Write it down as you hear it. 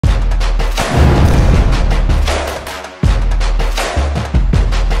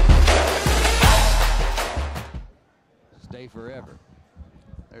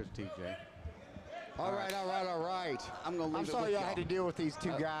All right. I'm gonna leave I'm it sorry with y'all had to deal with these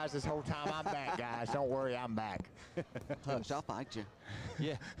two guys this whole time. I'm back, guys. Don't worry, I'm back. Hush, I'll fight you.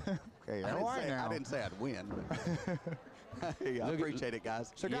 Yeah. Okay, I didn't say I'd win. But hey, I appreciate it,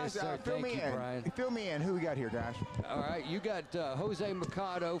 guys. So, guys, Yes, sir. fill Thank me you, in. Brian. Fill me in. Who we got here, guys? All right, you got Jose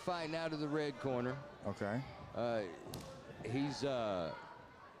Mercado fighting out of the red corner. Okay. He's well,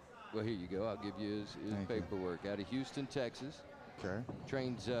 here you go. I'll give you his paperwork. Out of Houston, Texas. Okay.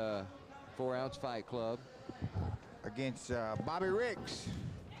 Trains 4 Ounce Fight Club. Against Bobby Ricks.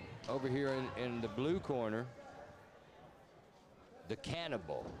 Over here in the blue corner, the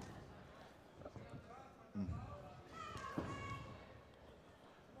Cannibal.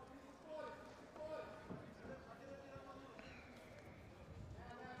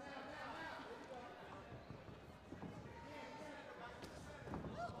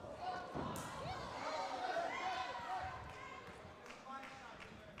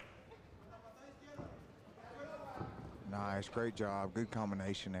 Nice, great job, good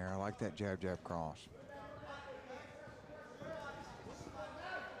combination there. I like that jab, jab, cross.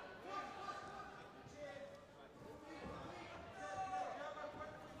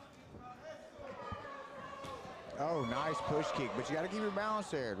 Oh, nice push kick, but you got to keep your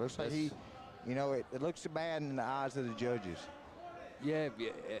balance there. It looks like he, you know, it looks bad in the eyes of the judges. Yeah,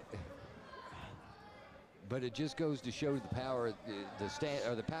 but it just goes to show the power,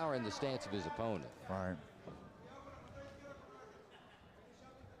 the power and the stance of his opponent. Right.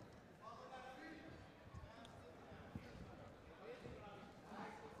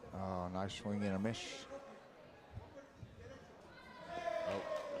 Oh, nice swing and a miss.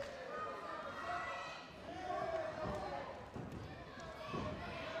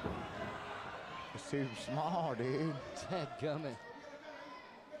 It's too small, dude. Dadgummit.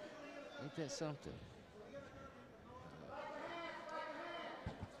 Ain't that something?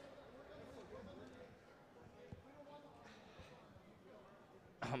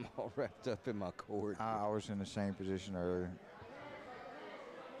 I'm all wrapped up in my cord. I was in the same position earlier.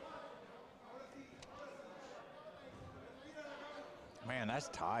 Man, that's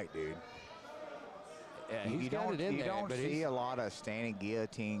tight, dude. Yeah, he's got it in there. You don't see a lot of standing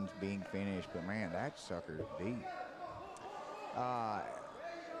guillotines being finished, but man, that sucker's deep.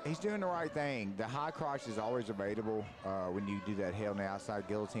 He's doing the right thing. The high crotch is always available when you do that head on the outside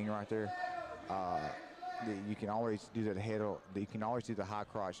guillotine right there. You can always do that head. You can always do the high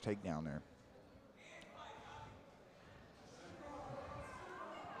crotch takedown there.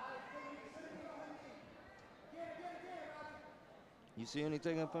 You see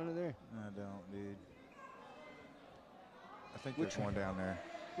anything up under there? I don't, dude. I think there's one down there.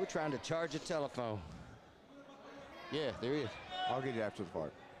 We're trying to charge a telephone. Yeah, there is. I'll get you after the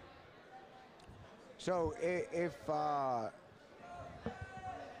fight. So if I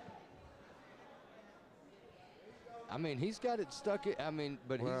mean, he's got it stuck. I mean,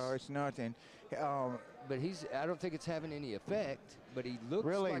 but well, it's nothing. But I don't think it's having any effect. But he looks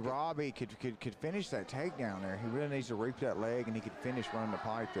really, like Robbie could finish that takedown there. He really needs to reap that leg, and he could finish running the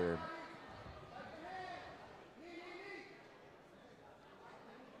pipe there.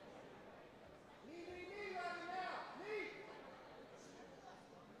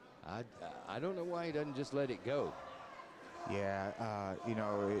 I don't know why he doesn't just let it go. Yeah, you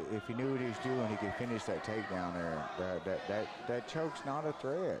know, if he knew what he was doing, he could finish that takedown there. That choke's not a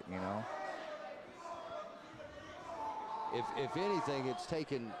threat, you know. If anything, it's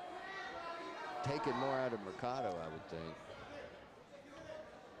taken more out of Mercado, I would think.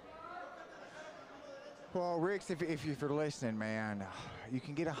 Well, Ricks, if you're listening, man, you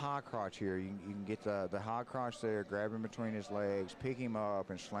can get a high crotch here. You can get the high crotch there, grab him between his legs, pick him up,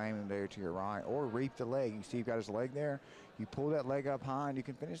 and slam him there to your right, or reap the leg. You see you've got his leg there. You pull that leg up high, and you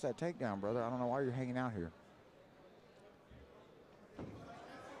can finish that takedown, brother. I don't know why you're hanging out here.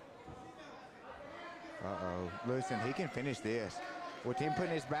 Uh-oh. Listen, he can finish this. With him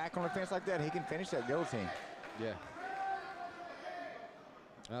putting his back on the fence like that, he can finish that guillotine. Yeah.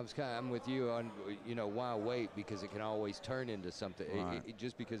 I'm with you on, you know, why wait, because it can always turn into something. Right.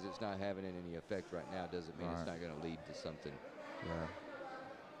 Just because it's not having any effect right now doesn't mean it's not going to lead to something. Yeah.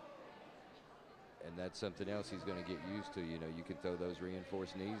 And that's something else he's going to get used to. You know, you can throw those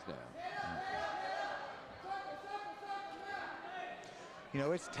reinforced knees now. You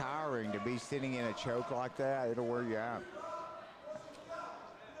know, it's tiring to be sitting in a choke like that. It'll wear you out.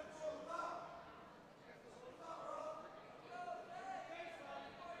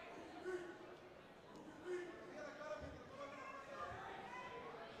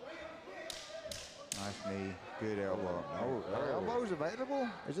 Nice knee, good elbow. Oh, are elbows available?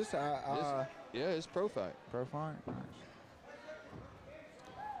 Is this yeah, it's pro fight. Pro fight? Nice.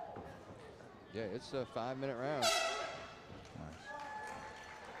 Yeah, it's a 5-minute round. Nice.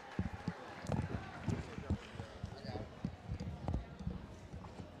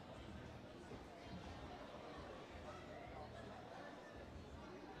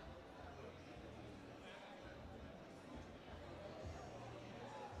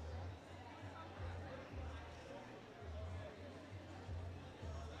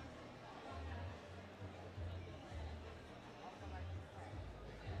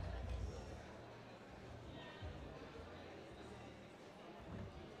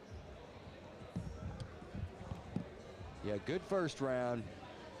 Yeah, good first round.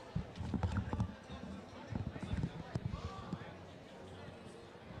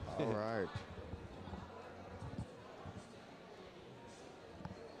 All right.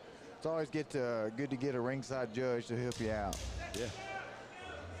 It's always good to get a ringside judge to help you out. Yeah.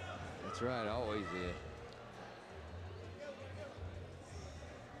 That's right, always is.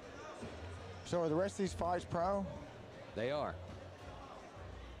 So are the rest of these fights pro? They are.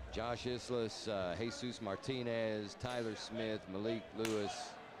 Josh Islas, Jesus Martinez, Tyler Smith, Malik Lewis.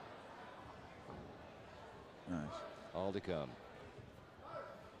 Nice. All to come.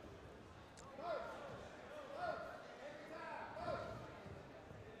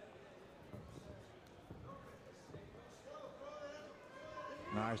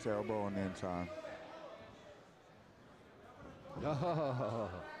 Nice elbow on the inside. Oh.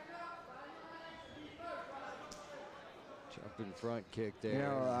 Jumping front kick there. You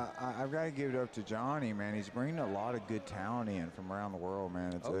know, I've got to give it up to Johnny, man. He's bringing a lot of good talent in from around the world,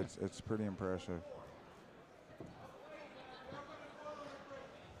 man. It's pretty impressive.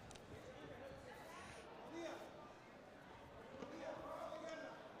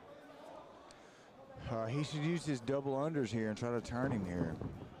 He should use his double unders here and try to turn him here.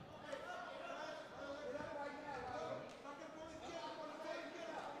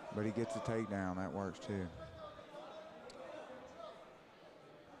 But he gets a takedown. That works too.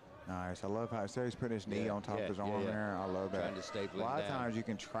 Nice. I love how he's putting his knee on top of his arm there. I love that. Trying to staple A lot it of down. times you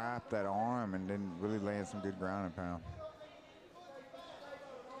can trap that arm and then really land some good ground and pound.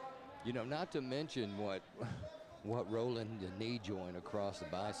 You know, not to mention what rolling the knee joint across the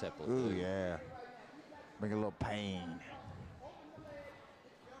bicep will Ooh, do. yeah. Bring a little pain.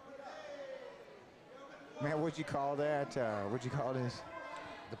 Man, what'd you call that? What'd you call this?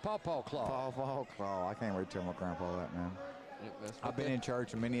 The pawpaw claw. Pawpaw claw. I can't wait to tell my grandpa that, man. That's I've been in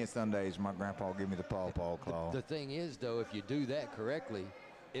church many Sundays. My grandpa give me the pawpaw claw. The thing is, though, if you do that correctly,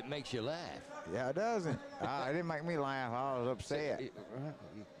 it makes you laugh. Yeah, it doesn't. It didn't make me laugh. I was upset. You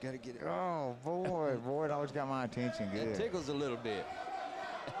got to get it. Oh, boy, it always got my attention. Good. It tickles a little bit.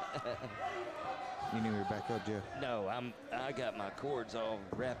 You knew you were back up, Jeff? No, I got my cords all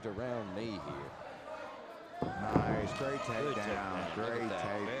wrapped around me here. Nice. Great Good takedown. takedown. Look Great at that.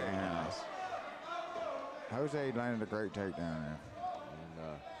 Very takedown. nice. Jose landed a great takedown there.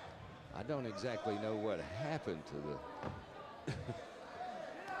 And, I don't exactly know what happened to the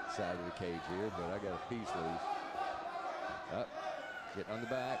side of the cage here, but I got a piece loose. Up, getting on the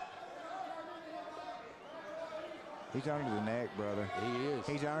back. He's under the neck, brother. He is.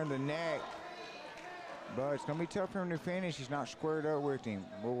 He's under the neck. But it's going to be tough for him to finish. He's not squared up with him.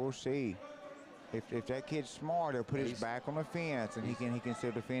 We'll see. If that kid's smart, he'll put his back on the fence, and he can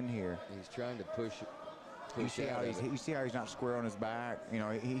still defend here. He's trying to push You see how he's not square on his back. You know,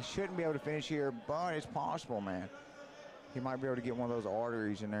 he shouldn't be able to finish here, but it's possible, man. He might be able to get one of those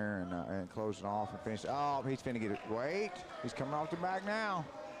arteries in there and close it off and finish. Oh, he's finna get it. Wait, he's coming off the back now.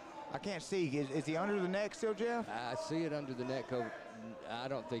 I can't see. Is he under the neck still, Jeff? I see it under the neck. I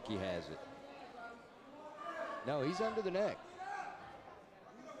don't think he has it. No, he's under the neck.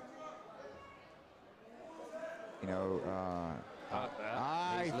 You know,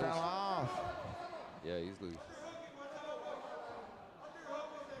 he loose. fell off. Yeah, he's loose.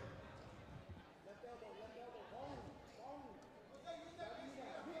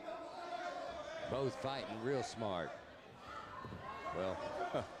 Both fighting real smart. Well,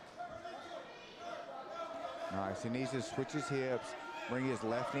 Nice. He needs to switch his hips, bring his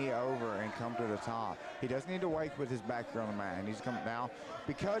left knee over, and come to the top. He doesn't need to wait with his back here on the mat. He needs to come now.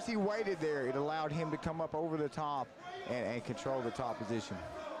 Because he waited there, it allowed him to come up over the top and control the top position.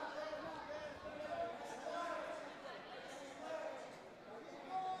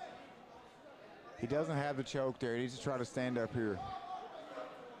 He doesn't have the choke there. He needs to try to stand up here.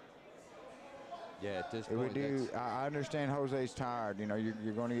 yeah, at this It would point, do. I understand Jose's tired. You know,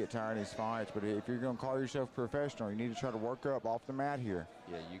 you're going to get tired in these fights, but if you're going to call yourself professional, you need to try to work up off the mat here.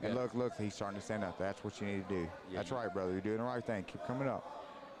 yeah, you And got. look, he's starting to stand up. That's what you need to do. Yeah, That's you- right, brother. You're doing the right thing. Keep coming up.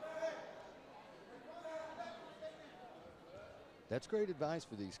 That's great advice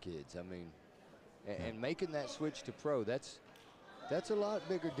for these kids. I mean, And making that switch to pro, that's a lot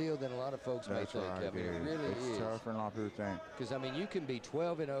bigger deal than a lot of folks may think. Right, I mean, dude. it really it's is. tougher than a lot of people think. Because, I mean, you can be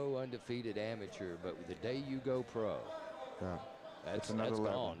 12-0 undefeated amateur, but the day you go pro, Yeah. that's another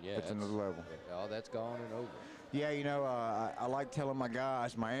level. gone. Yeah, It's another level. Oh, that's gone and over. Yeah, you know, I like telling my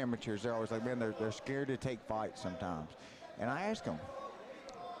guys, my amateurs, they're always like, man, they're scared to take fights sometimes. And I ask them,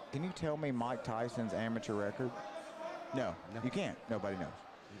 can you tell me Mike Tyson's amateur record? No, you can't. Nobody knows.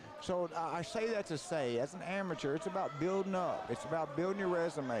 So I say that to say, as an amateur, it's about building up. It's about building your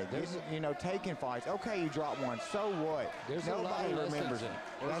resume. Taking fights. Okay, you drop one. So what? There's Nobody remembers it.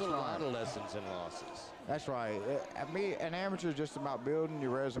 There's a lot of lessons and losses. That's right. An amateur is just about building your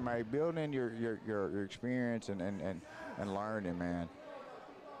resume, building your experience, and learning, man.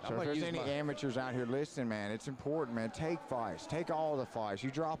 So if there's any amateurs out here listening, man, it's important, man. Take fights. Take all the fights.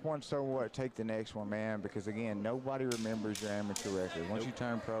 You drop one, so what? Take the next one, man, because, again, nobody remembers your amateur record. Once you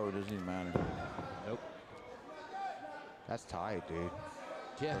turn pro, it doesn't even matter. Nope. That's tight, dude.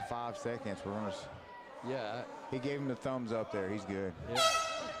 Yeah. For 5 seconds, we're going to... Yeah. He gave him the thumbs up there. He's good. Yeah.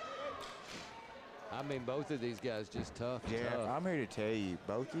 I mean, both of these guys just tough. Yeah, tough. I'm here to tell you,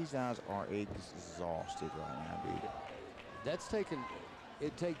 both these guys are exhausted right now, dude. That's taken...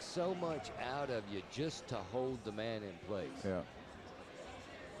 It takes so much out of you just to hold the man in place. Yeah.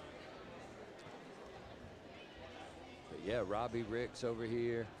 But yeah, Robbie Ricks over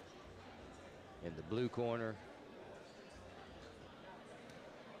here in the blue corner.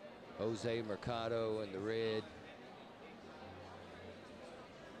 Jose Mercado in the red.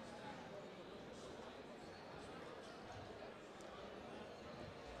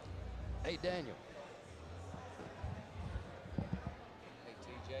 Hey, Daniel.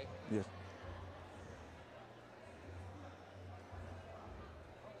 Yes.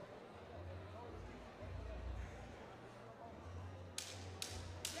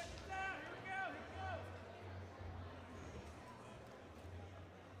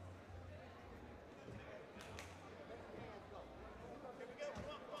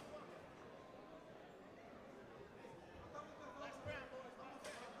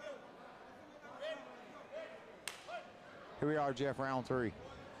 Here we are, Jeff, round 3.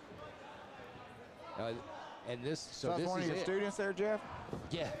 And this, So that's this one is of your it. students there, Jeff?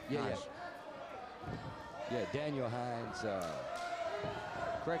 Yeah, Nice. yeah. Daniel Hines,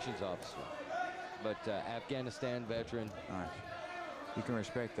 corrections officer, but Afghanistan veteran. Nice. You can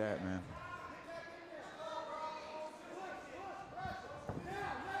respect that, man.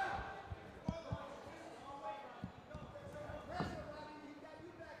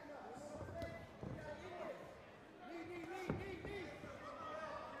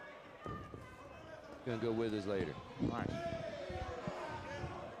 Gonna go with us later. Nice.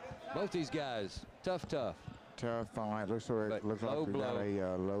 Both these guys, tough. Tough fight. Looks like But we got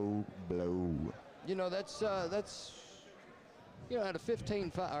a low blow. You know, that's out of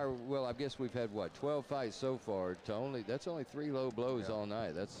 15 fights, or well, I guess we've had what 12 fights so far. That's only 3 low blows all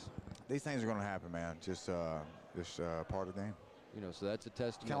night. These things are going to happen, man. Just part of the game. You know, so that's a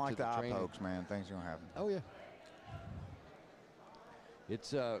testament Kind of like to the the eye training. pokes, man. Things are going to happen. Oh yeah.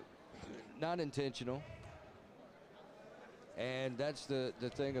 It's not intentional. And that's the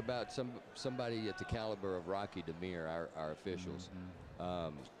thing about somebody at the caliber of Rocky Demir, our officials.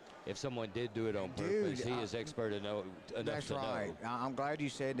 If someone did do it on purpose, he is expert enough That's to right. know. I'm glad you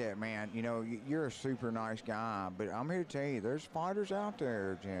said that, man. You know, you're a super nice guy, but I'm here to tell you, there's fighters out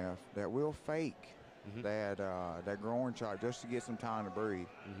there, Jeff, that will fake that groin shot just to get some time to breathe.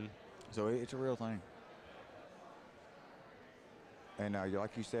 So it's a real thing. And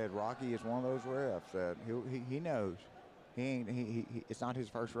like you said, Rocky is one of those refs that he knows. It's not his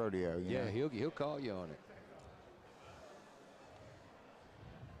first rodeo. You know? He'll call you on it.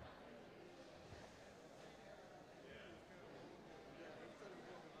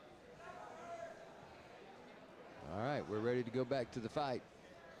 All right, we're ready to go back to the fight.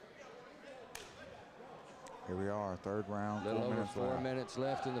 Here we are, third round. A little over 4 left. minutes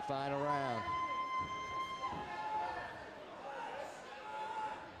left in the final round.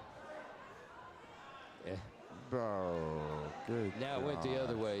 Yeah. Oh, good. Now it went the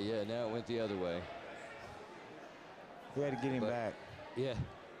other way. Yeah, now it went the other way. We had to get him back. Yeah.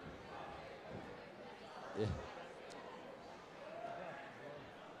 Yeah.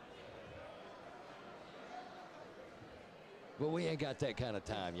 Well, we ain't got that kind of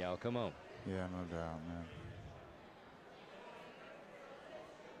time, y'all. Come on. Yeah, no doubt, man.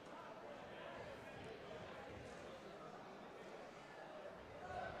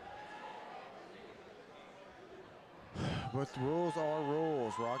 But the rules are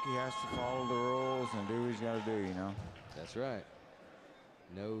rules. Rocky has to follow the rules and do what he's got to do, you know. That's right.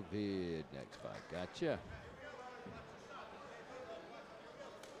 No vid next fight. Gotcha.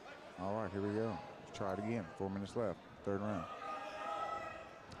 All right, here we go. Let's try it again. 4 minutes left, third round.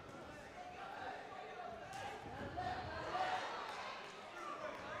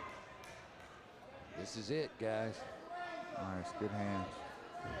 This is it, guys. Nice, good hands.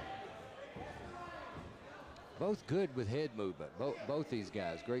 Both good with head movement. Both these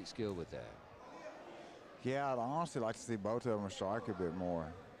guys, great skill with that. Yeah, I'd honestly like to see both of them strike a bit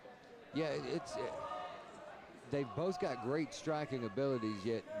more. Yeah, they've both got great striking abilities,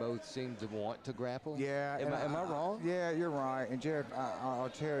 yet both seem to want to grapple. Yeah. Am I wrong? Yeah, you're right. And Jeff, I'll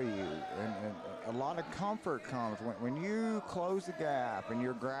tell you, and a lot of comfort comes when you close the gap and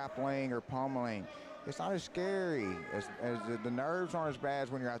you're grappling or pummeling. It's not as scary as the nerves aren't as bad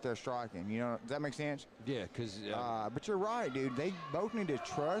as when you're out there striking. You know, does that make sense? Yeah, because. But you're right, dude. They both need to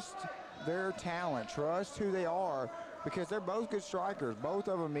trust their talent, trust who they are, because they're both good strikers. Both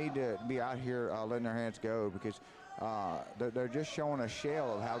of them need to be out here letting their hands go, because they're just showing a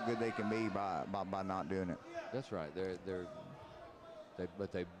shell of how good they can be by not doing it. That's right.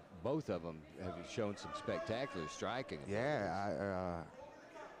 But both of them have shown some spectacular striking. Yeah,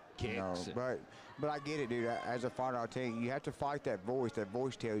 kicks. You know, but I get it, dude. As a fighter, I'll tell you, you have to fight that voice. That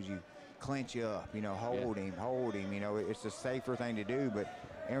voice tells you, clench up. You know, hold him. You know, it's the safer thing to do, but.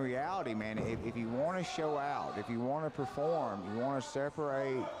 In reality, man, if you want to show out, if you want to perform, you want to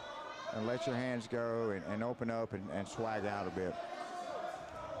separate and let your hands go and open up and swag out a bit.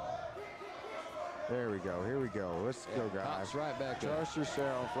 There we go. Here we go. Let's go, guys. Pops right back Trust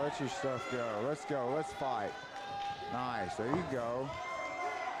yourself. Let your stuff go. Let's go. Let's fight. Nice. There you go.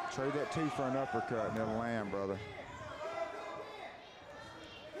 Trade that 2 for an uppercut and it'll land, brother.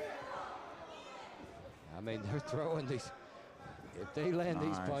 I mean, they're throwing these. If they land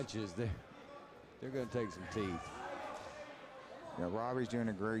these punches, they're going to take some teeth. Yeah, Robbie's doing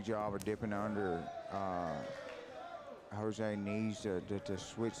a great job of dipping under. Jose needs to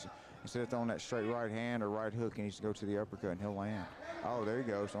switch. Instead of throwing that straight right hand or right hook, he needs to go to the uppercut and he'll land. Oh, there he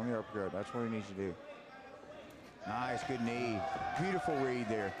goes on the uppercut. That's what he needs to do. Nice, good knee. Beautiful read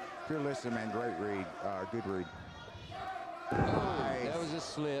there. If you're listening, man, great read. Good read. Nice. That was a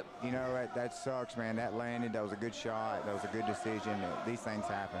slip. You know, that sucks, man. That landed. That was a good shot. That was a good decision. These things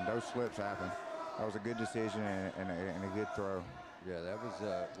happen. Those slips happen. That was a good decision and a good throw. Yeah, that was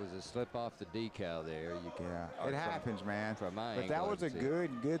a slip off the decal there. It happens, man. But that was a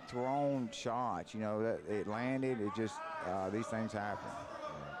good thrown shot. You know, that it landed. It just these things happen.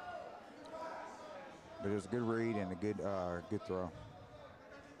 But it was a good read and a good throw.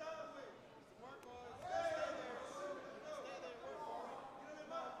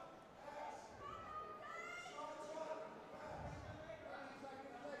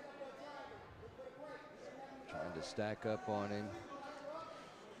 Trying to stack up on him.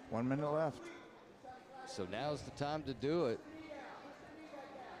 1 minute left. So now's the time to do it.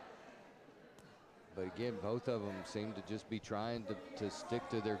 But again, both of them seem to just be trying to stick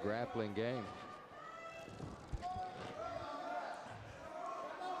to their grappling game.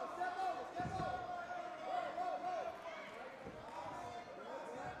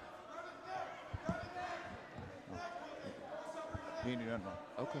 You need nothing.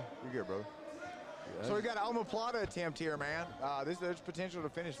 Okay. You're good, brother. Yeah. So we got an omoplata attempt here, man. There's potential to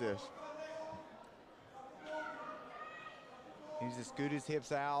finish this. He needs to scoot his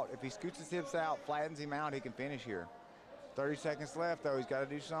hips out. If he scoots his hips out, flattens him out, he can finish here. 30 seconds left, though. He's got to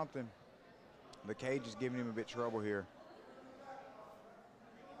do something. The cage is giving him a bit of trouble here.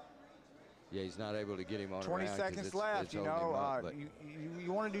 Yeah, he's not able to get him on 20 around seconds left. it's You holding him know, up, but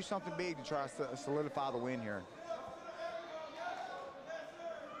you want to do something big to try to solidify the win here.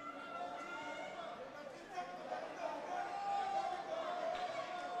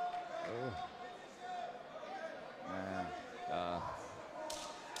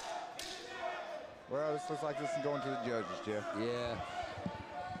 Well, this looks like this is going to the judges, Jeff. yeah,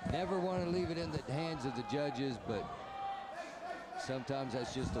 never want to leave it in the hands of the judges, but sometimes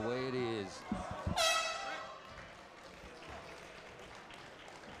that's just the way it is.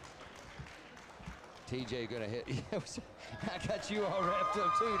 TJ gonna hit. I got you all wrapped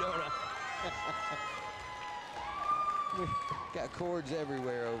up too, don't I? We got cords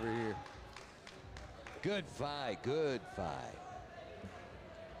everywhere over here. Good fight, good fight.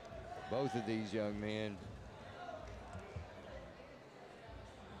 Both of these young men,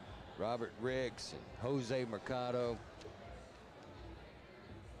 Robert Ricks and Jose Mercado.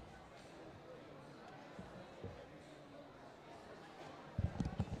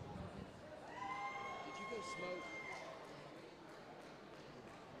 Did you go smoke?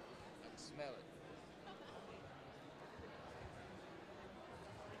 I can smell it.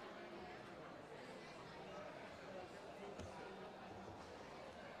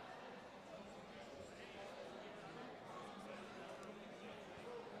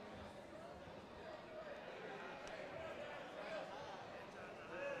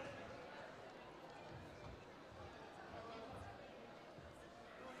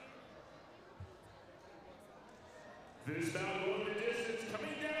 This bout going the distance,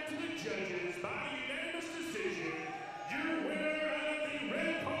 coming down to the judges by unanimous decision, your winner out of the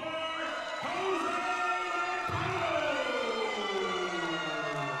red corner, Jose Mercado!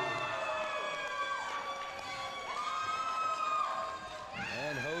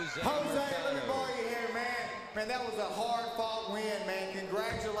 And Jose Jose, let me Mercado. borrow you here, man. Man, that was a hard-fought win, man.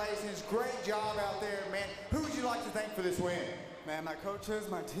 Congratulations. Great job out there, man. Who would you like to thank for this win? Man, my coaches,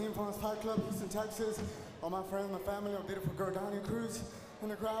 my team from Fight Club, Houston, Texas, all my friends, my family, our beautiful girl, Donnie Cruz in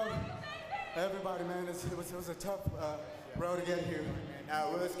the crowd. Everybody, man, it was a tough road to get here.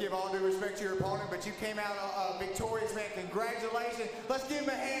 Well, let's give all due respect to your opponent, but you came out victorious, man. Congratulations. Let's give him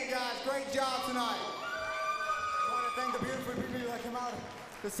a hand, guys. Great job tonight. I want to thank the beautiful people that came out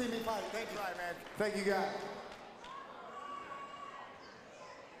to see me fight. Thank you. All right, man. Thank you, guys.